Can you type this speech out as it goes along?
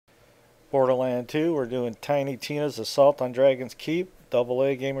Borderland 2. We're doing Tiny Tina's Assault on Dragon's Keep, Double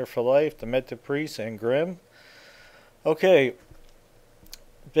A Gamer for Life, Demented Priest, and Grim. Okay,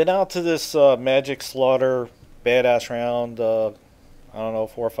 been out to this Magic Slaughter badass round, I don't know,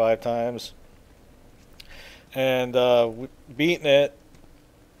 4 or 5 times. And beaten it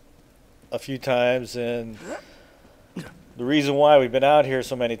a few times, and the reason why we've been out here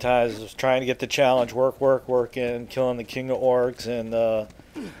so many times is trying to get the challenge, work in, killing the King of Orcs, and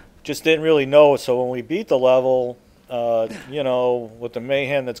just didn't really know. So when we beat the level, you know, with the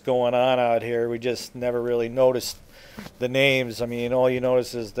mayhem that's going on out here, we just never really noticed the names. I mean, all you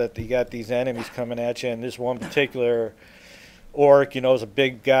notice is that you got these enemies coming at you, and this one particular orc, you know, is a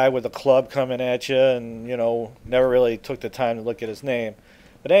big guy with a club coming at you, and, you know, never really took the time to look at his name.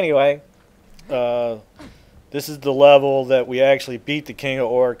 But anyway, this is the level that we actually beat the King of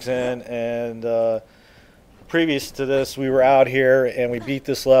Orcs in, and previous to this, we were out here and we beat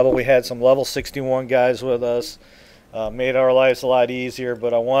this level. We had some level 61 guys with us, made our lives a lot easier,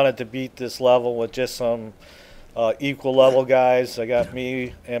 but I wanted to beat this level with just some equal level guys. I got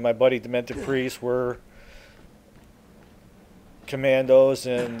me and my buddy Demented Priest. We're commandos,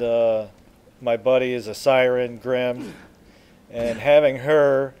 and my buddy is a siren, Grim. And having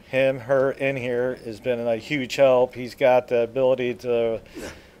her in here has been a huge help. He's got the ability to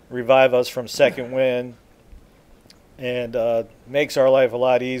revive us from second wind, and makes our life a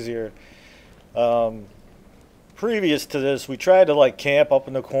lot easier. Previous to this, we tried to like camp up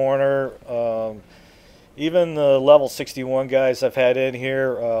in the corner. Even the level 61 guys I've had in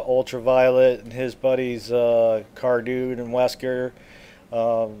here, Ultraviolet and his buddies, Cardude and Wesker,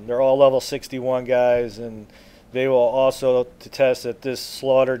 they're all level 61 guys, and they will also attest that this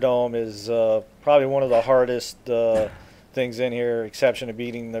Slaughter Dome is probably one of the hardest things in here, exception of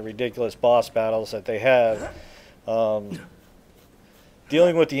beating the ridiculous boss battles that they have.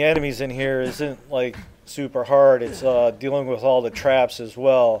 Dealing with the enemies in here isn't like super hard. It's dealing with all the traps as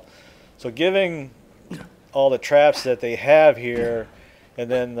well. So giving all the traps that they have here, and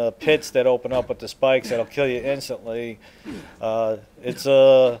then the pits that open up with the spikes that'll kill you instantly, it's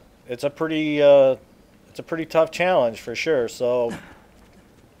a pretty tough challenge for sure. So,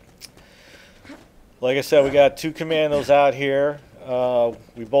 like I said, we got 2 commandos out here.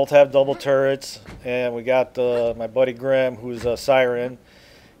 We both have double turrets, and we got my buddy Grim, who's a siren,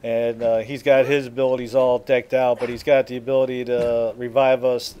 and he's got his abilities all decked out, but he's got the ability to revive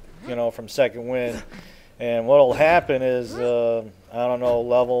us, you know, from second wind. And what'll happen is, I don't know,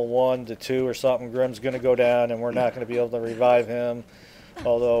 level 1 to 2 or something, Grim's going to go down, and we're not going to be able to revive him.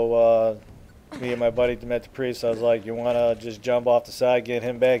 Although me and my buddy Demented Priest, I was like, you want to just jump off the side, get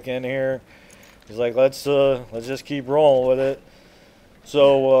him back in here? He's like, let's just keep rolling with it.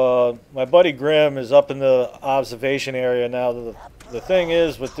 So my buddy Grim is up in the observation area now. The thing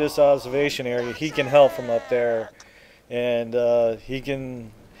is, with this observation area, he can help from up there, and he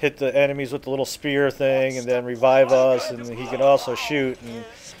can hit the enemies with the little spear thing and then revive us, and he can also shoot. And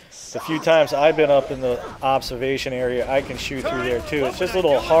the few times I've been up in the observation area, I can shoot through there too. It's just a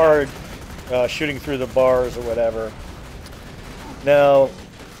little hard shooting through the bars or whatever. Now,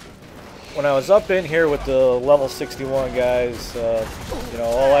 when I was up in here with the level 61 guys, you know,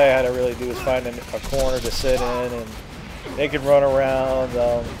 all I had to really do was find a corner to sit in, and they could run around.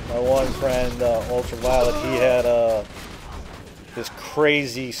 My one friend, Ultraviolet, he had this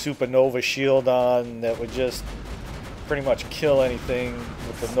crazy supernova shield on that would just pretty much kill anything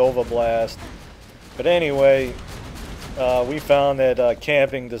with the Nova Blast. But anyway, we found that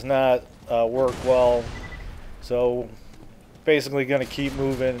camping does not work well, so basically going to keep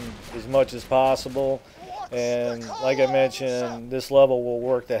moving as much as possible. And like I mentioned, this level will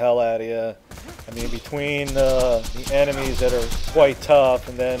work the hell out of you. I mean, between the enemies that are quite tough,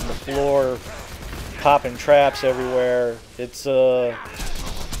 and then the floor popping traps everywhere, it's a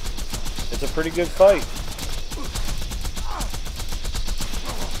pretty good fight.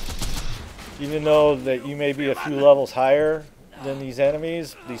 Even though that you may be a few levels higher than these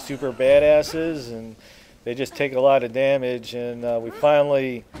enemies, these super badasses, and they just take a lot of damage. And we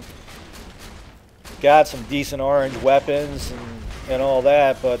finally got some decent orange weapons and all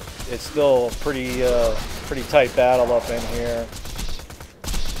that, but it's still a pretty tight battle up in here.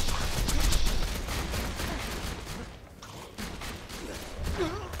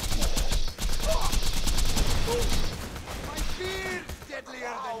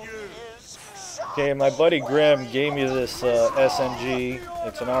 Okay, my buddy Grim gave me this SMG.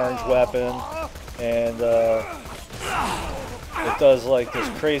 It's an orange weapon, and it does like this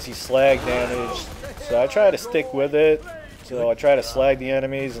crazy slag damage. So I try to stick with it. So I try to slag the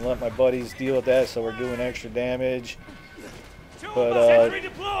enemies and let my buddies deal with that, so we're doing extra damage. But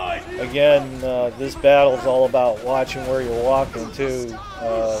again, this battle is all about watching where you're walking too.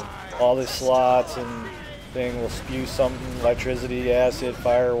 All the slots and thing will spew something, electricity, acid,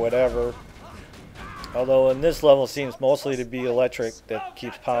 fire, whatever. Although in this level seems mostly to be electric that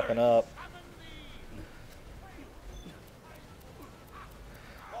keeps popping up.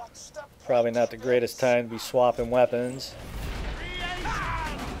 Probably not the greatest time to be swapping weapons.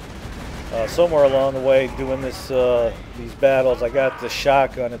 Somewhere along the way doing this these battles, I got the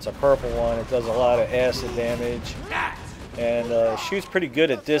shotgun. It's a purple one. It does a lot of acid damage and shoots pretty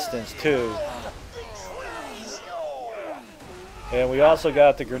good at distance too. And we also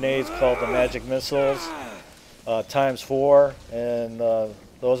got the grenades called the magic missiles ×4, and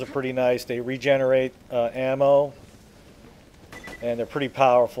those are pretty nice. They regenerate ammo, and they're pretty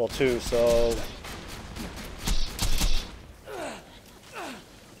powerful too. So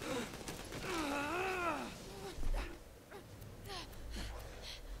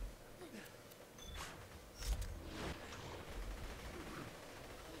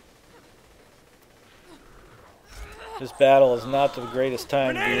this battle is not the greatest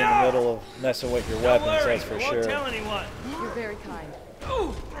time to be in the middle of messing with your weapons, that's for sure. Won't tell anyone. You're very kind.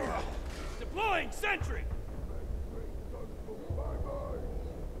 Ooh. Deploying sentry.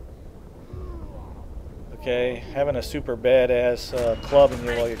 Okay, having a super badass club in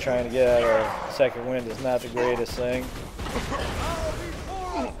you while you're trying to get out of second wind is not the greatest thing.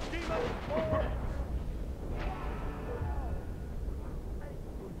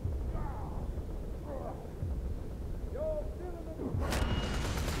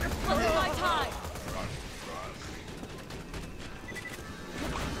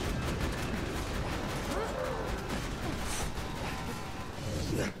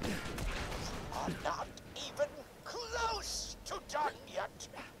 Not even close to done yet.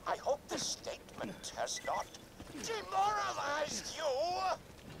 I hope this statement has not demoralized you.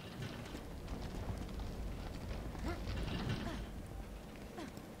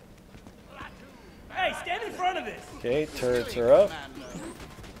 Hey, stand in front of this. Okay, turrets are up.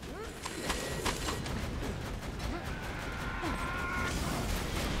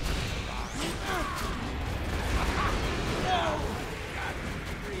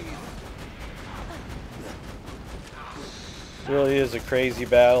 Really is a crazy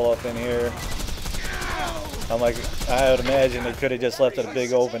battle up in here. I would imagine they could have just left it a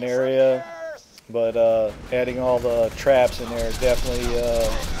big open area, but adding all the traps in there definitely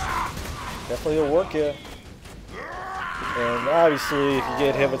will work you. And obviously, if you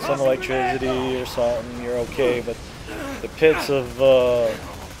get hit with some electricity or something, you're okay. But the pits of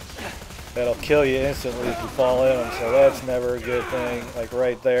that'll kill you instantly if you fall in them, so that's never a good thing. Like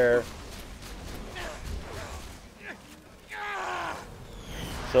right there.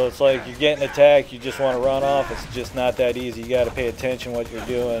 So it's like you're getting attacked, you just want to run off. It's just not that easy. You got to pay attention what you're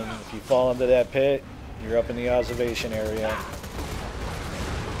doing. If you fall into that pit, you're up in the observation area.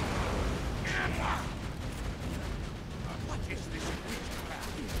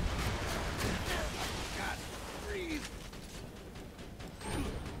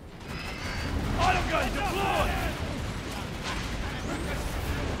 Autogun deployed.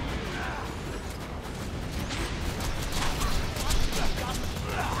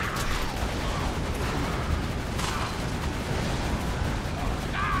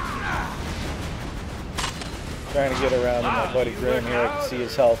 Trying to get around to my buddy Grim here. I could see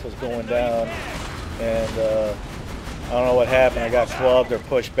his health was going down, and I don't know what happened. I got clubbed or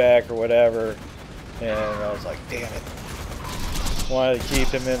pushed back or whatever, and I was like, damn it. Wanted to keep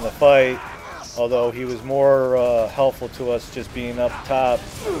him in the fight, although he was more helpful to us just being up top.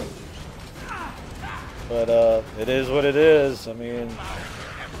 But it is what it is. I mean,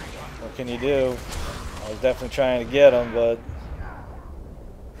 what can you do? I was definitely trying to get him, but...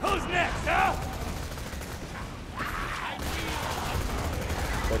 Who's next, huh?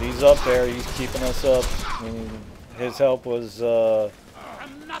 But he's up there, he's keeping us up. I mean, his help was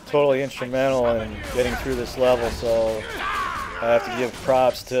totally instrumental in getting through this level, so I have to give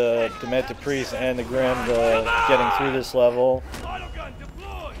props to Demet the Priest and the Grim to getting through this level. Autogun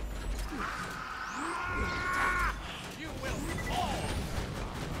deployed. You will fall.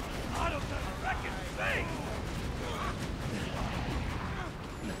 Autogun wrecking thing.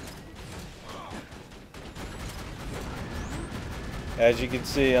 As you can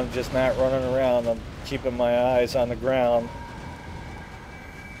see, I'm just not running around. I'm keeping my eyes on the ground.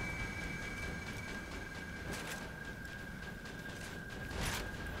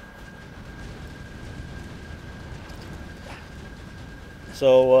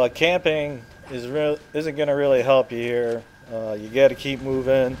 So camping isn't going to really help you here. You got to keep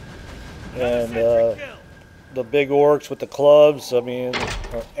moving. And the big orcs with the clubs, I mean,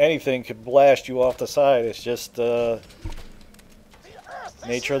 or anything could blast you off the side. It's just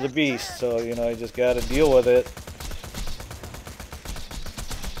nature of the beast. So, you know, you just got to deal with it.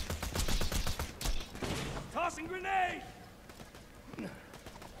 Tossing grenade.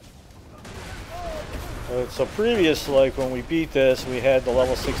 So previous, like when we beat this, we had the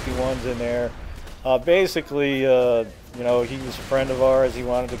level 61s in there. Basically, you know, he was a friend of ours. He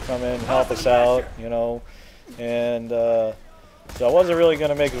wanted to come in and help us out, you know. And so I wasn't really going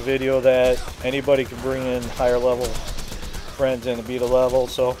to make a video that anybody could bring in higher level friends in to beat a level.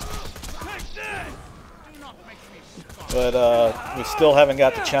 So, but we still haven't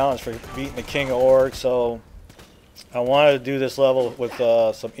got the challenge for beating the King of Orcs. So I wanted to do this level with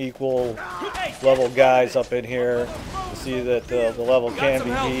some equal level guys up in here to see that the level can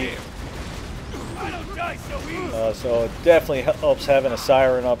be beat. So it definitely helps having a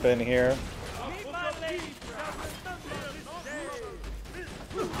siren up in here.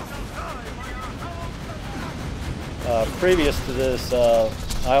 Previous to this,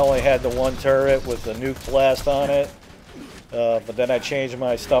 I only had the one turret with the nuke blast on it, but then I changed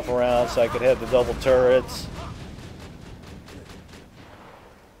my stuff around so I could have the double turrets.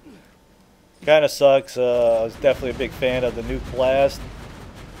 Kind of sucks. I was definitely a big fan of the nuke blast.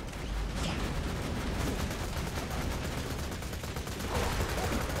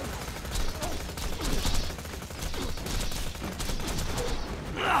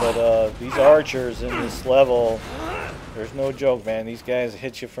 But these archers in this level, there's no joke, man. These guys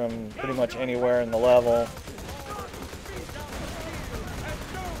hit you from pretty much anywhere in the level.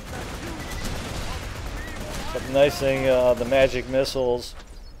 But the nice thing, the magic missiles,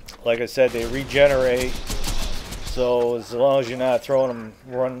 like I said, they regenerate. So as long as you're not throwing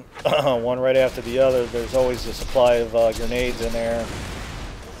them one right after the other, there's always a supply of grenades in there.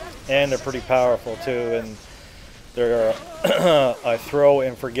 And they're pretty powerful too. And they're a throw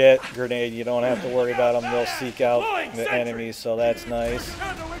and forget grenade. You don't have to worry about them. They'll seek out the enemies, so that's nice.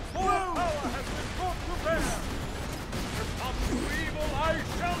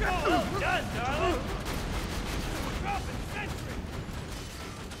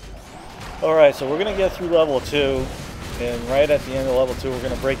 Alright, so we're going to get through level 2, and right at the end of level 2 we're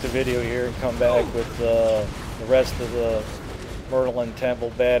going to break the video here and come back with the rest of the Murderlin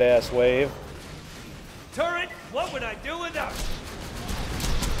Temple Badass Wave. Turret, what would I do without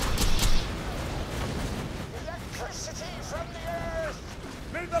Electricity from the earth!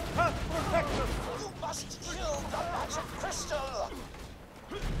 May the path protect us! You must yield the magic crystal!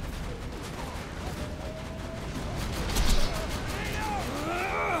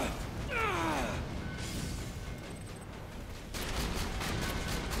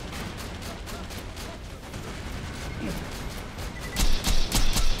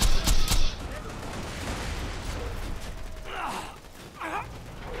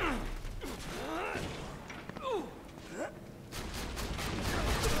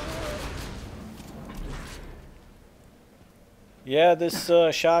 Yeah, this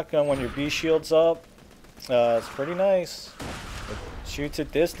shotgun, when your B shield's up, it's pretty nice. It shoots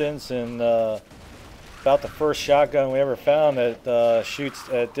at distance, and about the first shotgun we ever found that shoots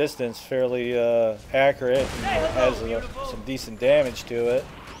at distance fairly accurate and has some decent damage to it.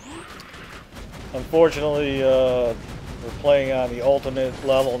 Unfortunately, we're playing on the ultimate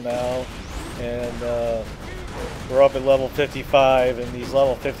level now, and we're up at level 55, and these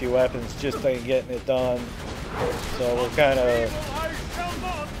level 50 weapons just ain't getting it done. So we're kind of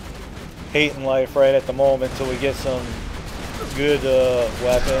hating life right at the moment till we get some good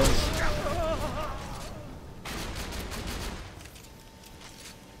weapons.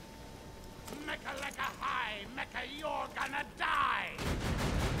 Mecha, you're gonna die!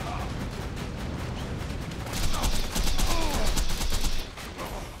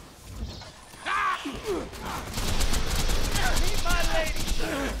 Leave my lady!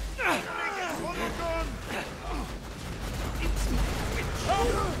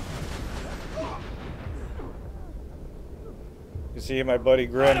 You see my buddy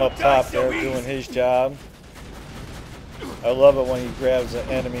Grim up top there doing his job. I love it when he grabs an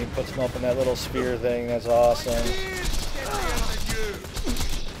enemy and puts them up in that little spear thing. That's awesome.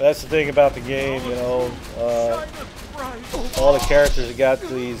 That's the thing about the game, you know. All the characters have got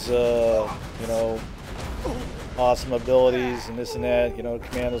these, you know, awesome abilities and this and that. You know,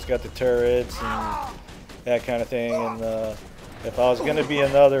 Commando's got the turrets and that kind of thing. And if I was going to be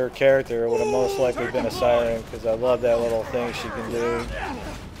another character, it would have most likely been a Siren, because I love that little thing she can do.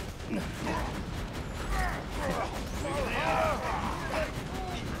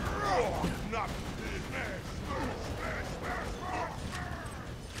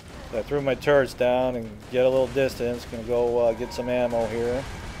 So I threw my turrets down and get a little distance. Gonna go get some ammo here.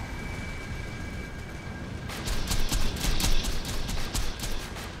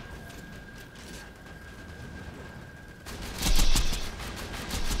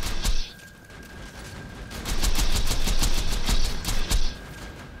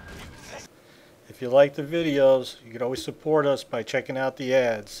 If you like the videos, you can always support us by checking out the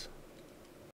ads.